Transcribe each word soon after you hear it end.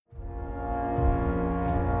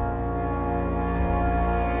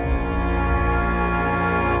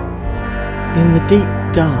In the deep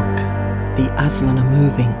dark, the Aslan are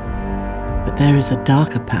moving, but there is a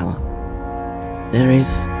darker power. There is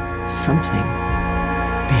something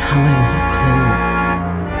behind the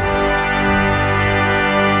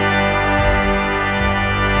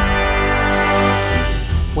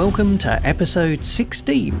claw. Welcome to episode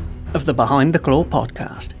 16 of the Behind the Claw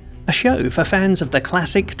podcast, a show for fans of the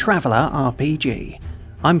classic Traveller RPG.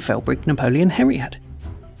 I'm Felbrick Napoleon Herriot,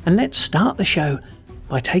 and let's start the show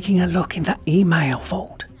by taking a look in the email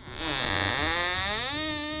vault.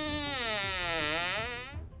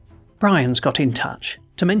 Brian's got in touch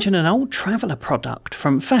to mention an old Traveller product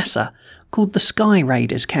from FASA called the Sky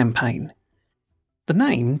Raiders campaign. The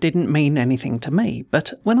name didn't mean anything to me,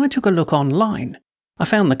 but when I took a look online, I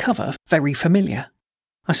found the cover very familiar.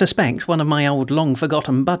 I suspect one of my old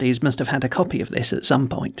long-forgotten buddies must have had a copy of this at some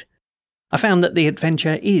point. I found that the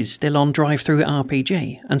adventure is still on Drive-Thru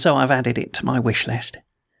RPG, and so I've added it to my wish list.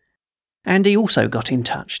 Andy also got in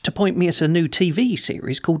touch to point me at a new TV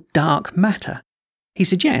series called Dark Matter. He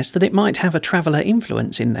suggests that it might have a Traveller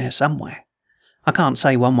influence in there somewhere. I can't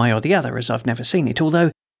say one way or the other as I've never seen it,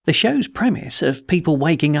 although the show's premise of people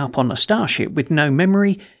waking up on a starship with no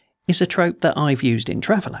memory is a trope that I've used in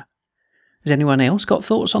Traveller. Has anyone else got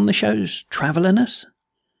thoughts on the show's Travellerness?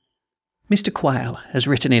 Mr. Quayle has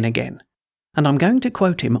written in again, and I'm going to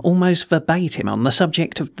quote him almost verbatim on the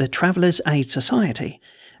subject of the Travellers' Aid Society,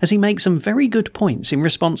 as he makes some very good points in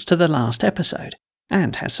response to the last episode,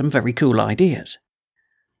 and has some very cool ideas.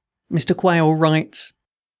 Mr. Quayle writes,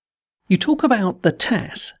 "You talk about the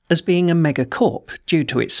TAS as being a megacorp due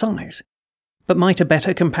to its size, but might a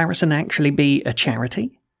better comparison actually be a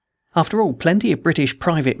charity? After all, plenty of British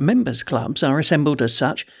private members' clubs are assembled as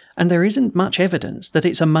such, and there isn't much evidence that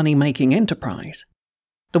it's a money-making enterprise.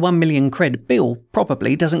 The 1 million cred bill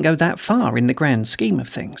probably doesn't go that far in the grand scheme of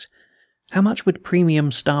things. How much would premium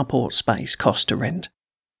starport space cost to rent?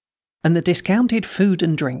 And the discounted food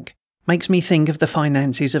and drink makes me think of the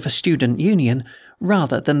finances of a student union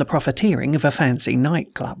rather than the profiteering of a fancy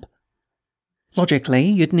nightclub. Logically,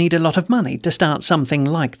 you'd need a lot of money to start something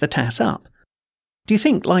like the TAS up. Do you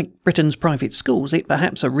think, like Britain's private schools, it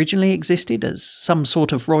perhaps originally existed as some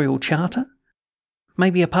sort of royal charter?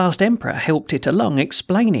 Maybe a past emperor helped it along,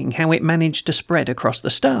 explaining how it managed to spread across the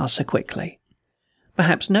stars so quickly.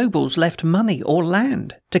 Perhaps nobles left money or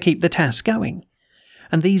land to keep the TAS going,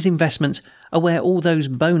 and these investments are where all those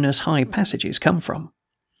bonus high passages come from.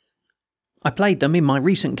 I played them in my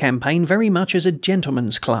recent campaign very much as a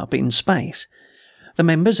gentleman's club in space. The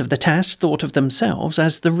members of the TAS thought of themselves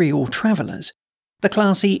as the real travellers, the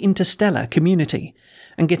classy interstellar community,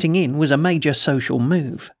 and getting in was a major social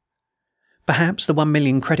move. Perhaps the 1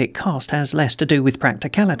 million credit cost has less to do with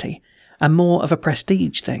practicality and more of a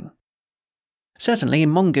prestige thing. Certainly in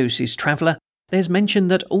Mongoose's Traveller, there's mention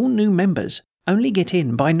that all new members only get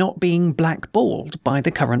in by not being blackballed by the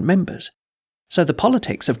current members, so the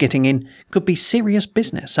politics of getting in could be serious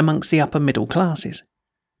business amongst the upper middle classes.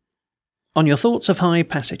 On your thoughts of high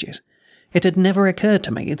passages, it had never occurred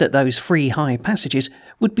to me that those free high passages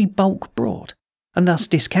would be bulk brought, and thus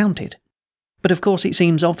discounted, but of course it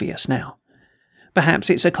seems obvious now. Perhaps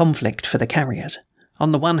it's a conflict for the carriers.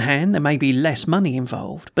 On the one hand, there may be less money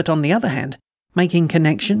involved, but on the other hand, making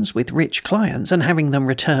connections with rich clients and having them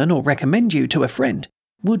return or recommend you to a friend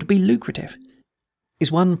would be lucrative.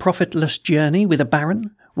 Is one profitless journey with a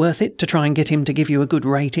baron worth it to try and get him to give you a good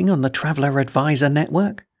rating on the Traveller Advisor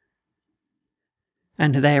Network?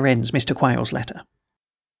 And there ends Mr. Quayle's letter.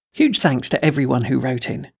 Huge thanks to everyone who wrote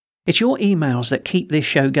in. It's your emails that keep this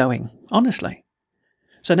show going, honestly.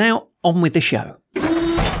 So now, on with the show.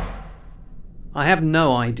 I have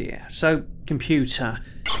no idea, so computer,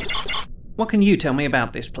 what can you tell me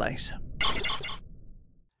about this place?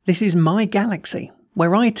 This is my galaxy,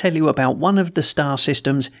 where I tell you about one of the star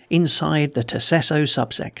systems inside the Tercesso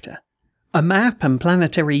subsector. A map and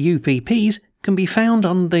planetary UPPs can be found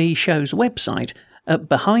on the show's website at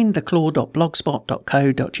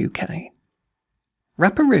behindtheclaw.blogspot.co.uk.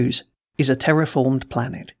 Rapparoos is a terraformed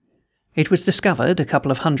planet. It was discovered a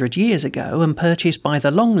couple of 100 years ago and purchased by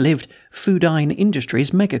the long-lived Foodine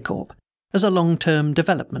Industries megacorp as a long-term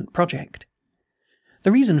development project.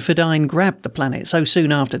 The reason Foodine grabbed the planet so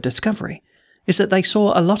soon after discovery is that they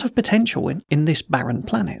saw a lot of potential in this barren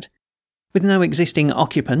planet. With no existing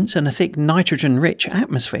occupants and a thick nitrogen-rich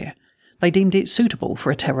atmosphere, they deemed it suitable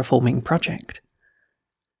for a terraforming project.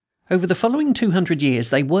 Over the following 200 years,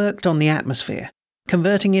 they worked on the atmosphere,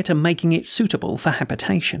 converting it and making it suitable for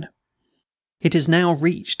habitation. It has now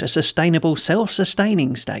reached a sustainable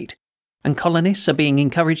self-sustaining state, and colonists are being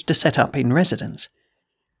encouraged to set up in residence.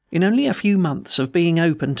 In only a few months of being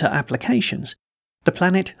open to applications, The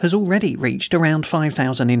planet has already reached around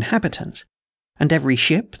 5,000 inhabitants, and every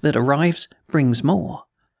ship that arrives brings more.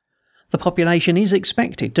 The population is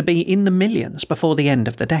expected to be in the millions before the end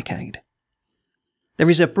of the decade. There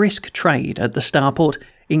is a brisk trade at the starport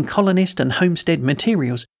in colonist and homestead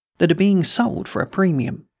materials that are being sold for a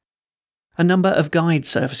premium. A number of guide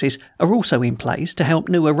services are also in place to help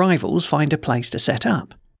new arrivals find a place to set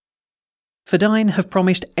up. Fedayeen have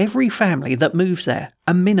promised every family that moves there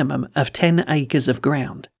a minimum of 10 acres of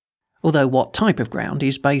ground, although what type of ground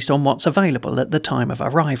is based on what's available at the time of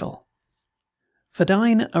arrival.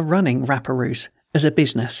 Fedayeen are running Rapparoos as a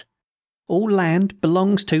business. All land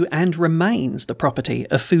belongs to and remains the property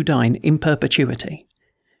of Fedayeen in perpetuity.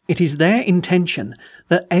 It is their intention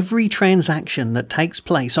that every transaction that takes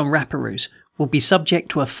place on Rapparoos will be subject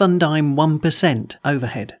to a Fedayeen 1%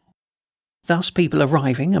 overhead. Thus, people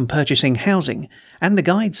arriving and purchasing housing and the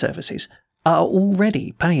guide services are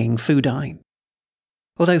already paying Fedayeen.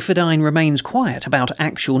 Although Fedayeen remains quiet about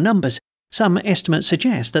actual numbers, some estimates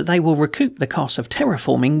suggest that they will recoup the costs of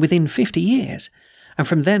terraforming within 50 years, and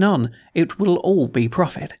from then on it will all be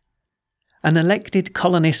profit. An elected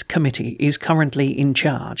colonist committee is currently in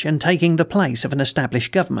charge and taking the place of an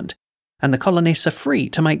established government, and the colonists are free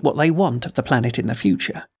to make what they want of the planet in the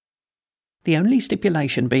future. The only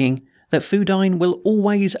stipulation being that Fedayeen will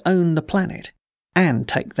always own the planet and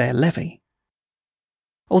take their levy.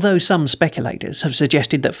 Although some speculators have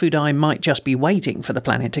suggested that Fedayeen might just be waiting for the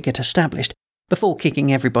planet to get established before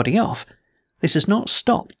kicking everybody off, this has not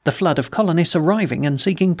stopped the flood of colonists arriving and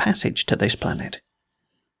seeking passage to this planet.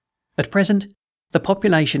 At present, the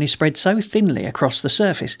population is spread so thinly across the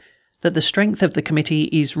surface that the strength of the committee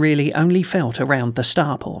is really only felt around the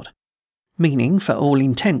starport, meaning, for all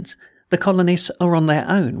intents, the colonists are on their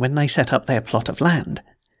own when they set up their plot of land.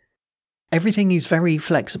 Everything is very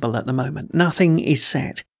flexible at the moment, nothing is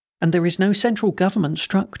set, and there is no central government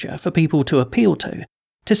structure for people to appeal to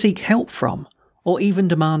seek help from, or even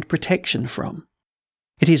demand protection from.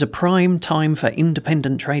 It is a prime time for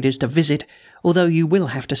independent traders to visit, although you will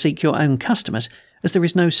have to seek your own customers, as there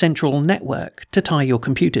is no central network to tie your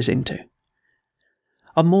computers into.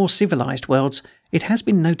 On more civilized worlds, it has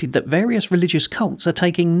been noted that various religious cults are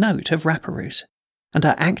taking note of Rapparoos and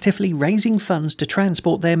are actively raising funds to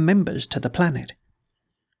transport their members to the planet.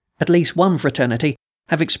 At least one fraternity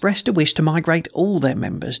have expressed a wish to migrate all their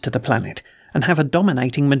members to the planet and have a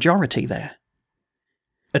dominating majority there.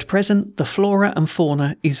 At present, the flora and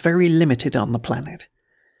fauna is very limited on the planet.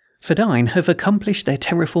 Fedayeen have accomplished their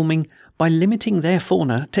terraforming by limiting their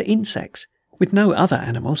fauna to insects, with no other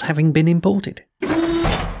animals having been imported.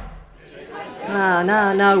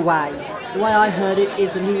 No way. The way I heard it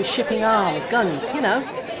is that he was shipping arms, guns,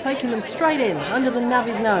 taking them straight in, under the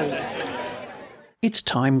Navi's nose. It's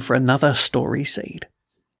time for another story seed.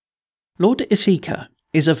 Lord Ithika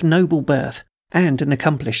is of noble birth and an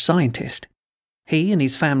accomplished scientist. He and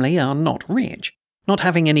his family are not rich, not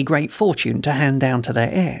having any great fortune to hand down to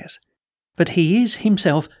their heirs, but he is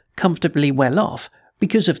himself comfortably well off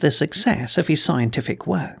because of the success of his scientific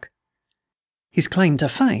work. His claim to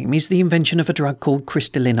fame is the invention of a drug called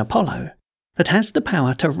Crystalline Apollo that has the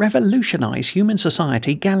power to revolutionize human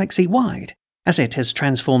society galaxy-wide, as it has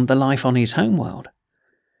transformed the life on his homeworld.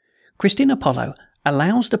 Crystalline Apollo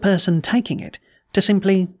allows the person taking it to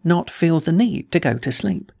simply not feel the need to go to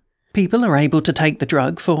sleep. People are able to take the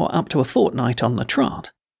drug for up to a fortnight on the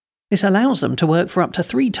trot. This allows them to work for up to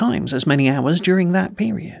 3 times as many hours during that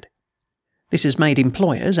period. This has made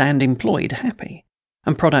employers and employed happy,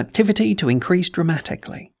 and productivity to increase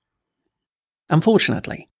dramatically.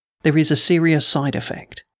 Unfortunately, there is a serious side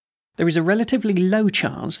effect. There is a relatively low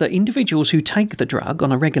chance that individuals who take the drug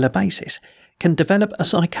on a regular basis can develop a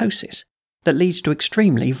psychosis that leads to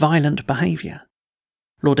extremely violent behaviour.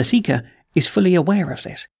 Lord Ithika is fully aware of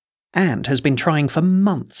this, and has been trying for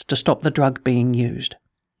months to stop the drug being used.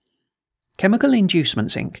 Chemical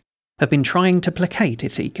Inducements Inc. have been trying to placate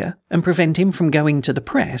Ithika and prevent him from going to the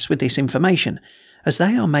press with this information, as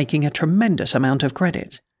they are making a tremendous amount of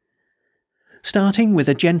credits. Starting with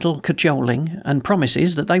a gentle cajoling and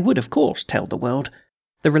promises that they would of course tell the world,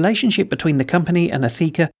 the relationship between the company and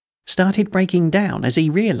Ithika started breaking down as he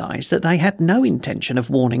realised that they had no intention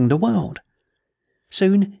of warning the world.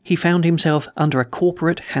 Soon he found himself under a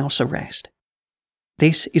corporate house arrest.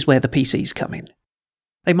 This is where the PCs come in.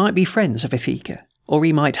 They might be friends of Ithika, or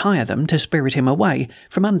he might hire them to spirit him away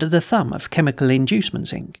from under the thumb of Chemical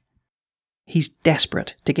Inducements Inc. He's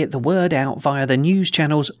desperate to get the word out via the news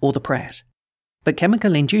channels or the press, but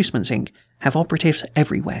Chemical Inducements Inc. have operatives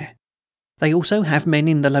everywhere. They also have men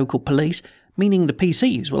in the local police, meaning the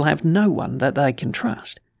PCs will have no one that they can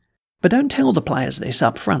trust. But don't tell the players this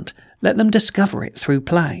up front, Let them discover it through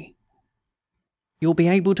play. You'll be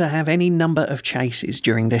able to have any number of chases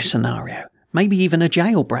during this scenario, maybe even a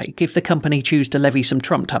jailbreak if the company choose to levy some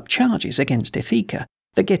trumped-up charges against Ithika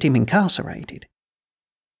that get him incarcerated.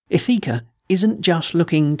 Ithika isn't just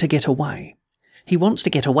looking to get away. He wants to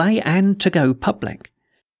get away and to go public.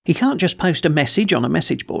 He can't just post a message on a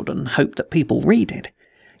message board and hope that people read it.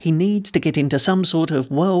 He needs to get into some sort of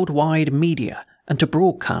worldwide media and to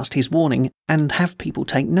broadcast his warning and have people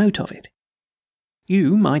take note of it.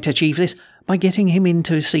 You might achieve this by getting him in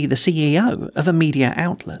to see the CEO of a media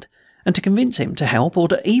outlet and to convince him to help or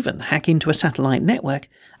to even hack into a satellite network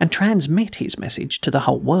and transmit his message to the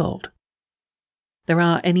whole world. There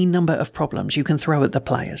are any number of problems you can throw at the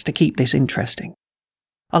players to keep this interesting.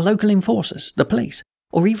 Are local enforcers, the police,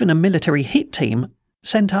 or even a military hit team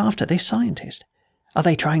sent after this scientist? Are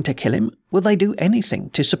they trying to kill him? Will they do anything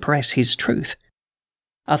to suppress his truth?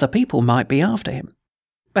 Other people might be after him.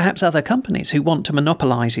 Perhaps other companies who want to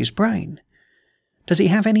monopolize his brain. Does he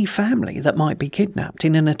have any family that might be kidnapped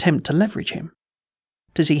in an attempt to leverage him?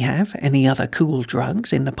 Does he have any other cool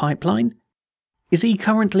drugs in the pipeline? Is he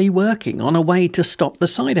currently working on a way to stop the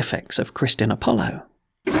side effects of Christian Apollo?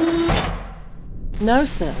 No,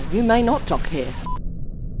 sir, you may not dock here.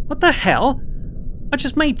 What the hell? I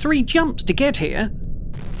just made 3 jumps to get here.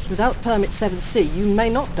 Without Permit 7C, you may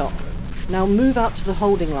not dock. Now move out to the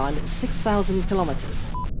holding line at 6,000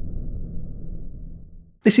 kilometres.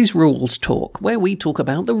 This is Rules Talk, where we talk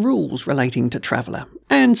about the rules relating to Traveller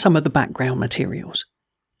and some of the background materials.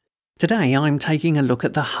 Today I'm taking a look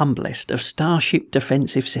at the humblest of Starship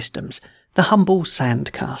defensive systems, the humble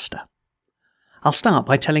Sandcaster. I'll start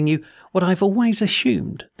by telling you what I've always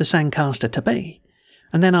assumed the Sandcaster to be,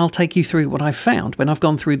 and then I'll take you through what I've found when I've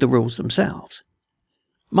gone through the rules themselves.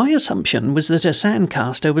 My assumption was that a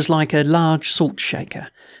Sandcaster was like a large salt shaker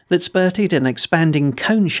that spurted an expanding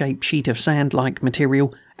cone-shaped sheet of sand-like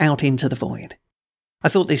material out into the void. I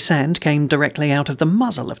thought this sand came directly out of the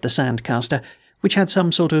muzzle of the Sandcaster, which had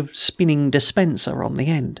some sort of spinning dispenser on the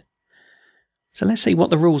end. So let's see what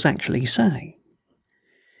the rules actually say.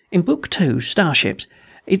 In Book 2, Starships,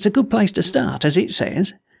 it's a good place to start, as it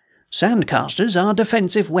says, Sandcasters are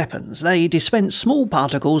defensive weapons. They dispense small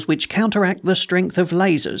particles which counteract the strength of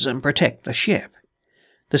lasers and protect the ship.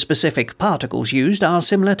 The specific particles used are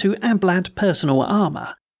similar to Ablat personal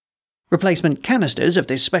armour. Replacement canisters of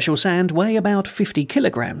this special sand weigh about 50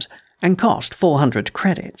 kilograms and cost 400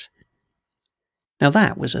 credits. Now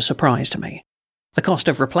that was a surprise to me. The cost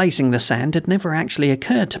of replacing the sand had never actually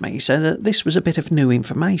occurred to me, so that this was a bit of new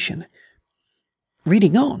information.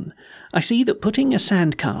 Reading on, I see that putting a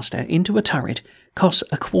Sandcaster into a turret costs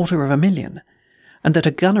 250,000, and that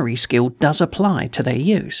a gunnery skill does apply to their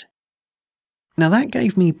use. Now that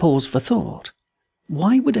gave me pause for thought.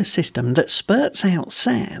 Why would a system that spurts out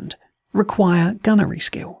sand require gunnery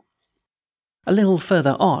skill? A little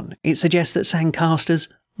further on, it suggests that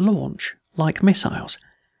Sandcasters launch like missiles.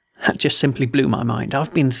 That just simply blew my mind.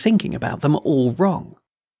 I've been thinking about them all wrong.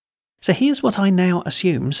 So here's what I now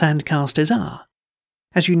assume Sandcasters are.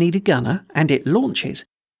 As you need a gunner and it launches,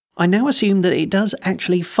 I now assume that it does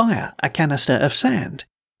actually fire a canister of sand,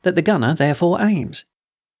 that the gunner therefore aims.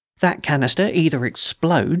 That canister either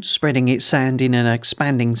explodes, spreading its sand in an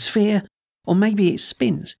expanding sphere, or maybe it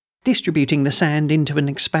spins, distributing the sand into an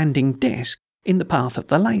expanding disk in the path of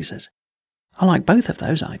the lasers. I like both of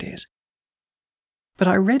those ideas. But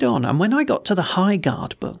I read on, and when I got to the High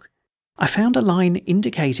Guard book, I found a line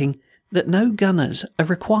indicating that no gunners are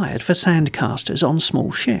required for Sandcasters on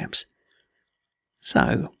small ships.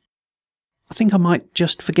 So, I think I might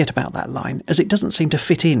just forget about that line, as it doesn't seem to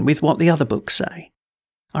fit in with what the other books say.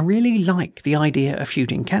 I really like the idea of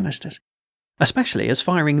shooting canisters, especially as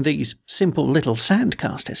firing these simple little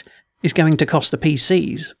Sandcasters is going to cost the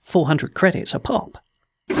PCs 400 credits a pop.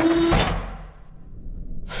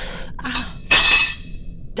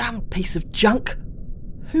 Damn piece of junk!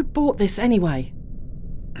 Who bought this anyway?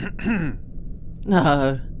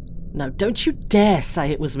 No, don't you dare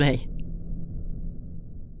say it was me.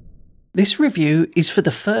 This review is for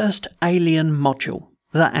the first Alien module,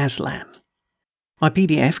 the Aslan. My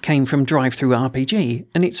PDF came from DriveThruRPG,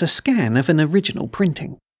 and it's a scan of an original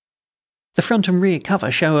printing. The front and rear cover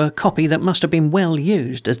show a copy that must have been well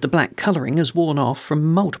used, as the black colouring has worn off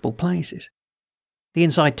from multiple places. The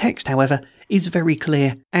inside text, however, is very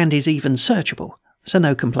clear and is even searchable, so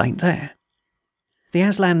no complaint there. The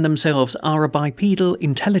Aslan themselves are a bipedal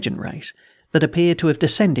intelligent race that appear to have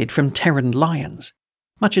descended from Terran lions,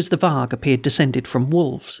 much as the Varg appeared descended from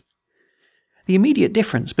wolves. The immediate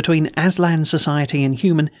difference between Aslan society and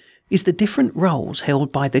human is the different roles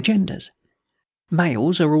held by the genders.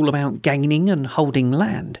 Males are all about gaining and holding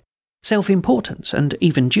land, self-importance and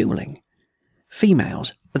even dueling.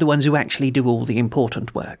 Females are the ones who actually do all the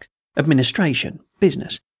important work. Administration,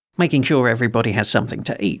 business, making sure everybody has something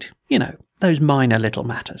to eat. Those minor little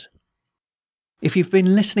matters. If you've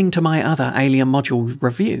been listening to my other Alien module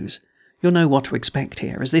reviews, you'll know what to expect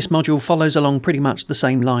here, as this module follows along pretty much the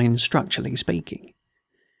same lines, structurally speaking. It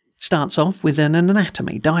starts off with an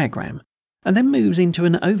anatomy diagram, and then moves into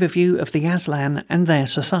an overview of the Aslan and their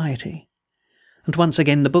society. And once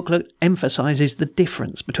again, the booklet emphasises the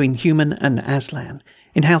difference between human and Aslan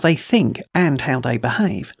in how they think and how they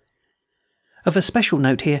behave. Of a special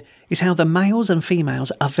note here is how the males and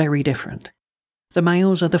females are very different. The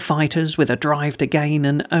males are the fighters with a drive to gain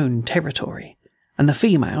and own territory, and the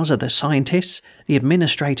females are the scientists, the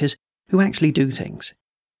administrators, who actually do things.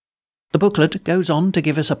 The booklet goes on to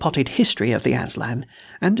give us a potted history of the Aslan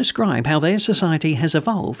and describe how their society has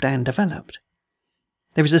evolved and developed.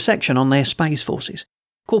 There is a section on their space forces,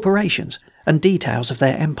 corporations, and details of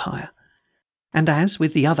their empire. And as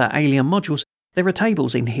with the other Alien modules, there are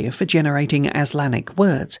tables in here for generating Aslanic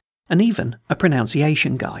words, and even a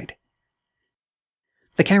pronunciation guide.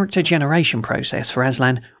 The character generation process for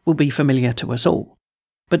Aslan will be familiar to us all,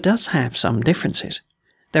 but does have some differences.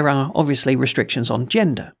 There are obviously restrictions on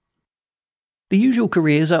gender. The usual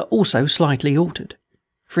careers are also slightly altered.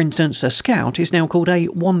 For instance, a scout is now called a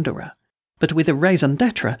wanderer, but with a raison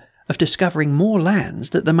d'etre of discovering more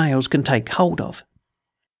lands that the males can take hold of.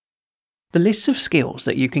 The lists of skills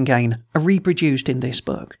that you can gain are reproduced in this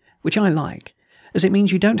book, which I like, as it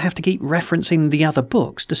means you don't have to keep referencing the other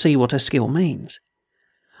books to see what a skill means.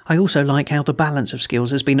 I also like how the balance of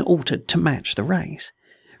skills has been altered to match the race.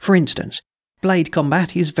 For instance, blade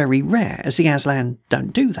combat is very rare, as the Aslan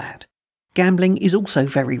don't do that. Gambling is also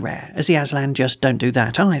very rare, as the Aslan just don't do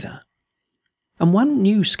that either. And one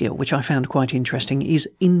new skill which I found quite interesting is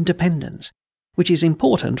independence, which is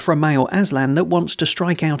important for a male Aslan that wants to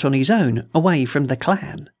strike out on his own away from the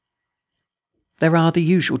clan. There are the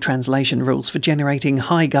usual translation rules for generating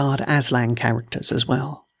High Guard Aslan characters as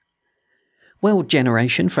well. World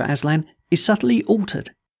generation for Aslan is subtly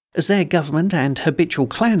altered, as their government and habitual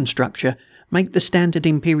clan structure make the standard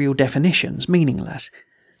imperial definitions meaningless,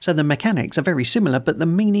 so the mechanics are very similar but the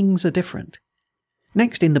meanings are different.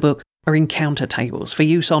 Next in the book are encounter tables for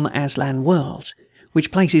use on Aslan worlds,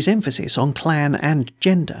 which places emphasis on clan and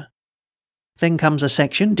gender. Then comes a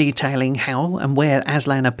section detailing how and where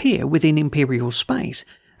Aslan appear within imperial space,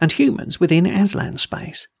 and humans within Aslan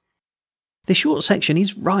space. This short section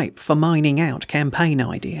is ripe for mining out campaign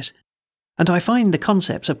ideas, and I find the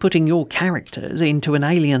concepts of putting your characters into an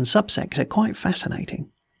alien subsector quite fascinating.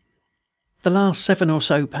 The last 7 or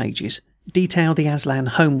so pages detail the Aslan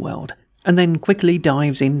homeworld, and then quickly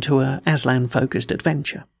dives into a Aslan-focused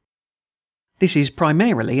adventure. This is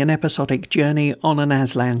primarily an episodic journey on an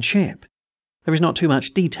Aslan ship. There is not too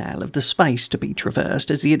much detail of the space to be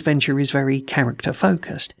traversed, as the adventure is very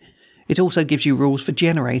character-focused. It also gives you rules for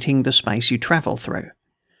generating the space you travel through,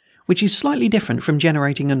 which is slightly different from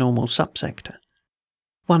generating a normal subsector.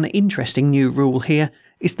 One interesting new rule here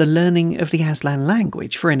is the learning of the Aslan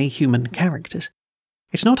language for any human characters.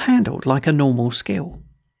 It's not handled like a normal skill.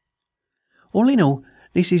 All in all,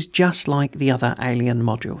 this is just like the other Alien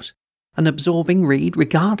modules, an absorbing read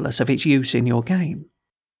regardless of its use in your game.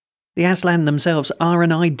 The Aslan themselves are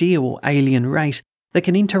an ideal alien race that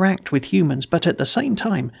can interact with humans, but at the same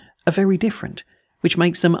time are very different, which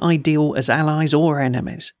makes them ideal as allies or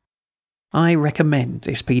enemies. I recommend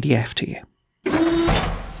this PDF to you.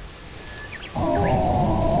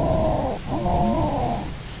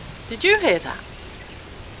 Did you hear that?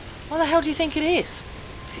 What the hell do you think it is?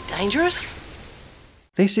 Is it dangerous?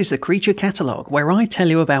 This is the Creature Catalogue, where I tell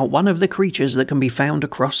you about one of the creatures that can be found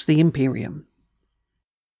across the Imperium.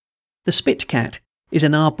 The spitcat is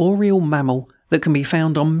an arboreal mammal that can be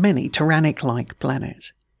found on many tyrannic-like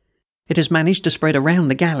planets. It has managed to spread around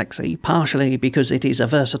the galaxy, partially because it is a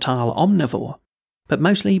versatile omnivore, but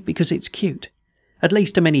mostly because it's cute. At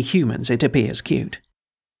least to many humans it appears cute.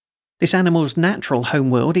 This animal's natural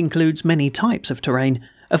homeworld includes many types of terrain,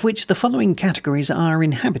 of which the following categories are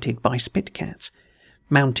inhabited by spitcats: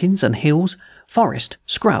 mountains and hills, forest,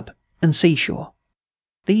 scrub, and seashore.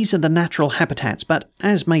 These are the natural habitats, but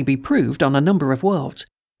as may be proved on a number of worlds,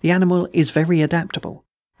 the animal is very adaptable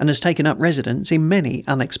and has taken up residence in many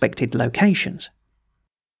unexpected locations.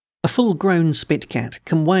 A full-grown spitcat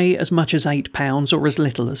can weigh as much as 8 pounds or as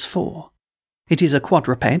little as 4. It is a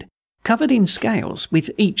quadruped, covered in scales, with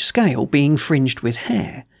each scale being fringed with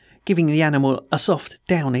hair, giving the animal a soft,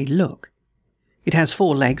 downy look. It has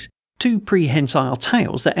 4 legs, 2 prehensile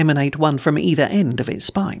tails that emanate one from either end of its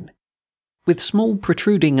spine. With small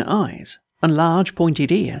protruding eyes and large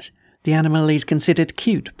pointed ears, The animal is considered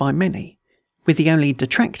cute by many, with the only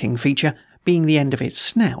detracting feature being the end of its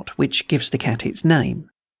snout, which gives the cat its name.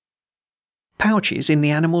 Pouches in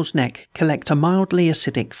the animal's neck collect a mildly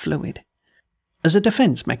acidic fluid. As a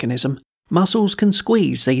defense mechanism, muscles can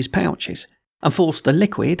squeeze these pouches and force the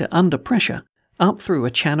liquid, under pressure, up through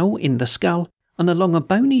a channel in the skull and along a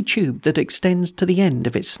bony tube that extends to the end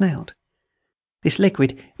of its snout. This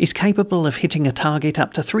liquid is capable of hitting a target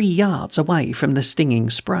up to 3 yards away from the stinging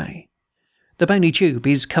spray. The bony tube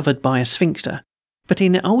is covered by a sphincter, but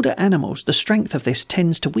in older animals the strength of this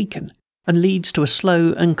tends to weaken and leads to a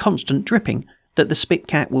slow and constant dripping that the spit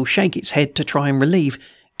cat will shake its head to try and relieve,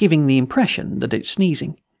 giving the impression that it's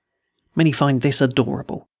sneezing. Many find this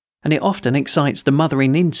adorable, and it often excites the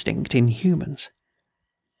mothering instinct in humans.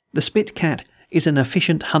 The spit cat is an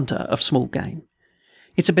efficient hunter of small game.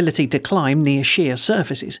 Its ability to climb near sheer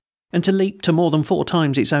surfaces and to leap to more than 4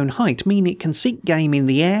 times its own height mean it can seek game in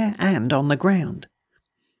the air and on the ground.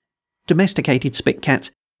 Domesticated spit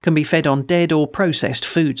cats can be fed on dead or processed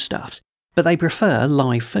foodstuffs, but they prefer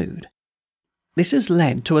live food. This has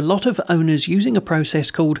led to a lot of owners using a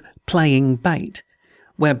process called playing bait,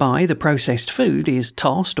 whereby the processed food is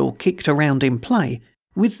tossed or kicked around in play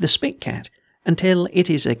with the spit cat until it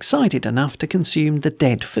is excited enough to consume the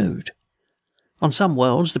dead food. On some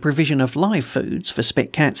worlds, the provision of live foods for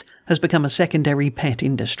spit cats has become a secondary pet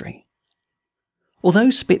industry. Although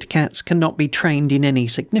spit cats cannot be trained in any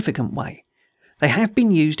significant way, they have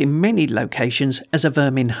been used in many locations as a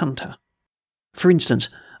vermin hunter. For instance,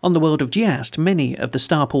 on the world of Geast, many of the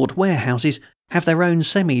starport warehouses have their own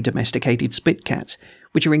semi-domesticated spit cats,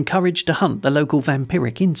 which are encouraged to hunt the local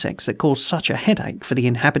vampiric insects that cause such a headache for the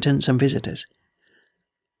inhabitants and visitors.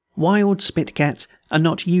 Wild spit cats are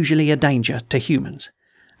not usually a danger to humans.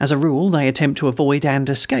 As a rule, they attempt to avoid and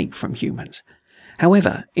escape from humans.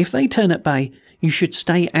 However, if they turn at bay, you should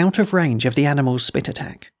stay out of range of the animal's spit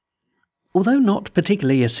attack. Although not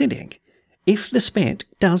particularly acidic, if the spit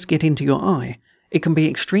does get into your eye, it can be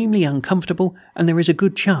extremely uncomfortable and there is a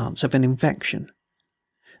good chance of an infection.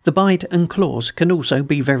 The bite and claws can also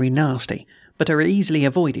be very nasty, but are easily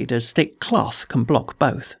avoided as thick cloth can block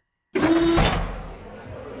both.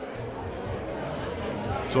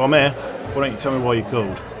 So I'm here. Why don't you tell me why you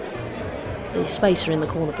called? The spacer in the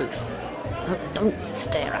corner booth. Don't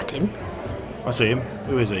stare at him. I see him.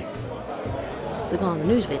 Who is he? It's the guy on the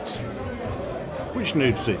news vids. Which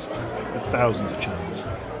news vids? With thousands of channels.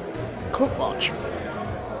 Crookwatch.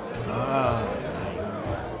 Ah, I see.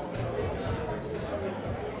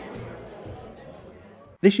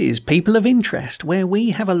 This is People of Interest, where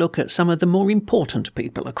we have a look at some of the more important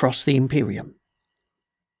people across the Imperium.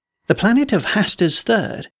 The planet of Hastur's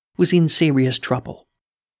Third was in serious trouble.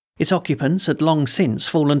 Its occupants had long since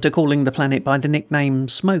fallen to calling the planet by the nickname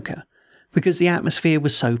Smoker, because the atmosphere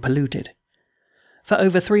was so polluted. For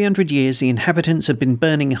over 300 years, the inhabitants had been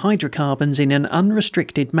burning hydrocarbons in an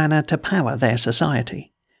unrestricted manner to power their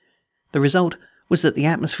society. The result was that the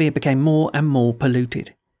atmosphere became more and more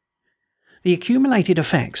polluted. The accumulated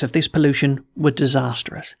effects of this pollution were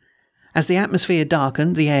disastrous. As the atmosphere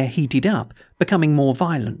darkened, the air heated up, becoming more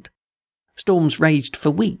violent. Storms raged for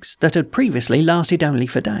weeks that had previously lasted only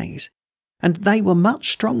for days, and they were much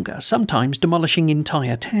stronger, sometimes demolishing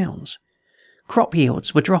entire towns. Crop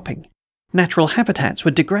yields were dropping, natural habitats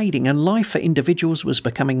were degrading, and life for individuals was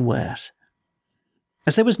becoming worse.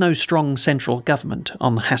 As there was no strong central government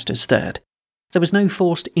on Hastur's Third, there was no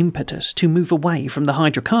forced impetus to move away from the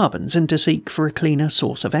hydrocarbons and to seek for a cleaner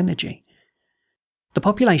source of energy. The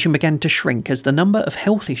population began to shrink as the number of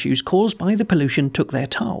health issues caused by the pollution took their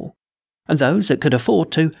toll, and those that could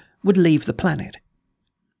afford to would leave the planet.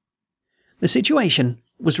 The situation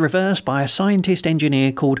was reversed by a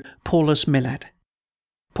scientist-engineer called Paulus Millet.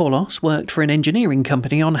 Paulus worked for an engineering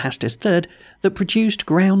company on Hastur's Third that produced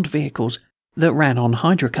ground vehicles that ran on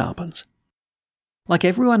hydrocarbons. Like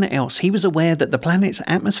everyone else, he was aware that the planet's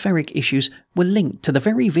atmospheric issues were linked to the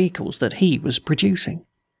very vehicles that he was producing.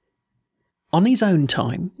 On his own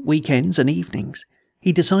time, weekends and evenings,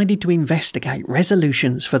 he decided to investigate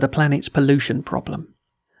resolutions for the planet's pollution problem.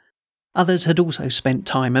 Others had also spent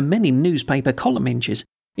time and many newspaper column inches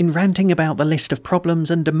in ranting about the list of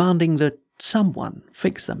problems and demanding that someone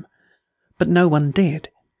fix them, but no one did.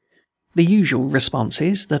 The usual response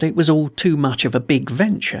is that it was all too much of a big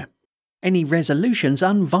venture, any resolutions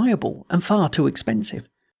unviable and far too expensive.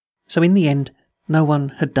 So in the end, no one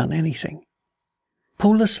had done anything.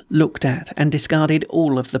 Paulus looked at and discarded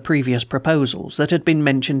all of the previous proposals that had been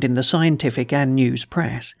mentioned in the scientific and news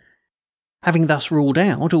press. Having thus ruled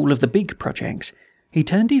out all of the big projects, he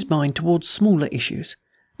turned his mind towards smaller issues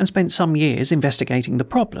and spent some years investigating the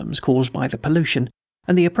problems caused by the pollution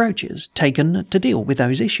and the approaches taken to deal with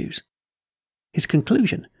those issues. His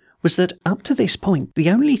conclusion was that up to this point, the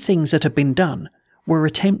only things that had been done were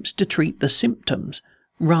attempts to treat the symptoms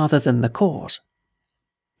rather than the cause.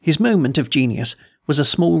 His moment of genius was a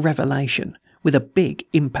small revelation with a big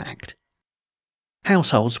impact.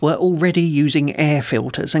 Households were already using air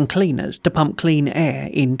filters and cleaners to pump clean air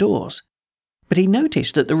indoors, but he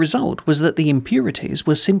noticed that the result was that the impurities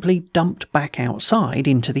were simply dumped back outside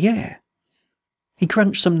into the air. He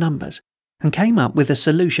crunched some numbers and came up with a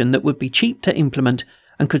solution that would be cheap to implement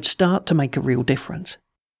and could start to make a real difference.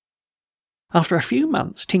 After a few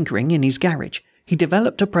months tinkering in his garage, he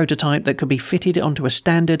developed a prototype that could be fitted onto a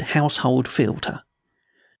standard household filter.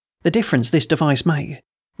 The difference this device made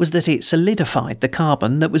was that it solidified the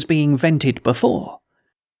carbon that was being vented before.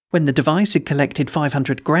 When the device had collected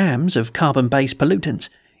 500 grams of carbon-based pollutants,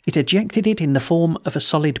 it ejected it in the form of a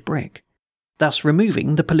solid brick, thus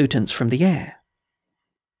removing the pollutants from the air.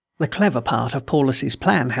 The clever part of Paulus's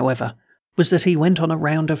plan, however, was that he went on a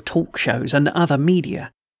round of talk shows and other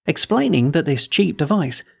media, explaining that this cheap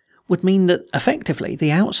device would mean that effectively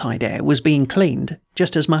the outside air was being cleaned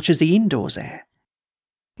just as much as the indoors air.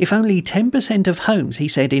 If only 10% of homes, he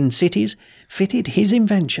said, in cities fitted his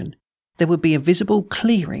invention, there would be a visible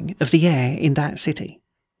clearing of the air in that city.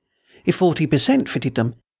 If 40% fitted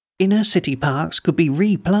them, inner city parks could be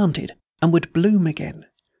replanted and would bloom again.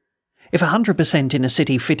 If 100% in a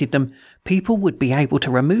city fitted them, people would be able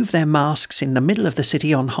to remove their masks in the middle of the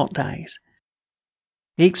city on hot days.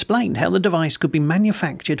 He explained how the device could be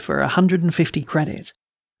manufactured for 150 credits,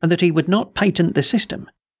 and that he would not patent the system.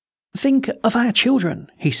 "Think of our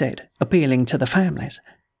children," he said, appealing to the families.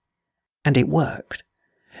 And it worked.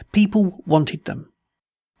 People wanted them.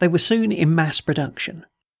 They were soon in mass production.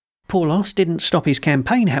 Paulus didn't stop his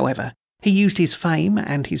campaign, however. He used his fame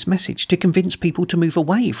and his message to convince people to move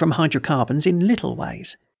away from hydrocarbons in little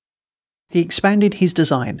ways. He expanded his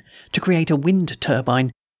design to create a wind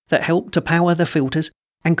turbine that helped to power the filters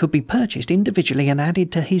and could be purchased individually and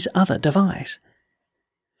added to his other device.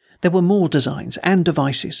 There were more designs and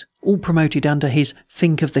devices, all promoted under his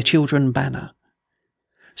Think of the Children banner.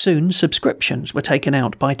 Soon subscriptions were taken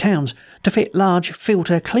out by towns to fit large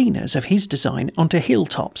filter cleaners of his design onto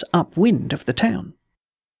hilltops upwind of the town.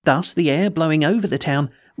 Thus the air blowing over the town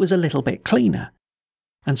was a little bit cleaner.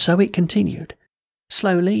 And so it continued.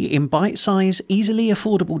 Slowly, in bite-sized, easily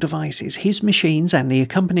affordable devices, his machines and the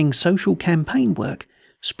accompanying social campaign work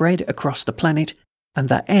spread across the planet, and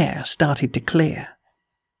the air started to clear.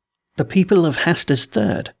 The people of Hastas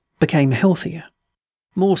III became healthier.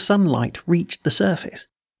 More sunlight reached the surface.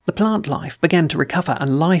 The plant life began to recover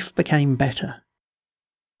and life became better.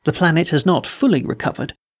 The planet has not fully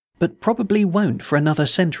recovered, but probably won't for another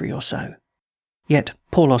century or so. Yet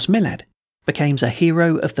Paulus Miled became a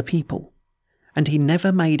hero of the people, and he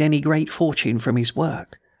never made any great fortune from his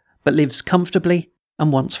work, but lives comfortably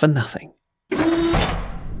and wants for nothing.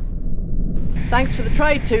 Thanks for the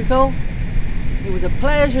trade, Tuchel. It was a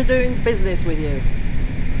pleasure doing business with you.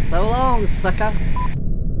 So long, sucker.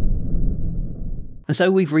 And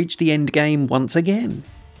so we've reached the end game once again.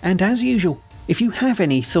 And as usual, if you have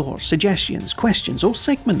any thoughts, suggestions, questions or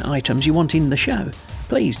segment items you want in the show,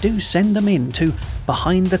 please do send them in to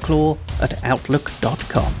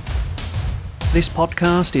behindtheclaw@outlook.com. This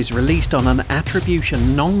podcast is released on an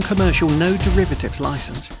attribution non-commercial no derivatives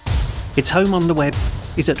license. Its home on the web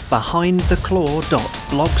is at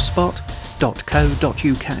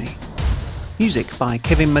behindtheclaw.blogspot.co.uk. Music by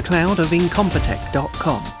Kevin MacLeod of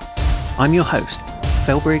Incompetech.com. I'm your host,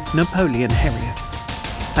 Felbrigg Napoleon Herriot.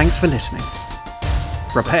 Thanks for listening.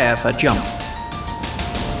 Prepare for jump.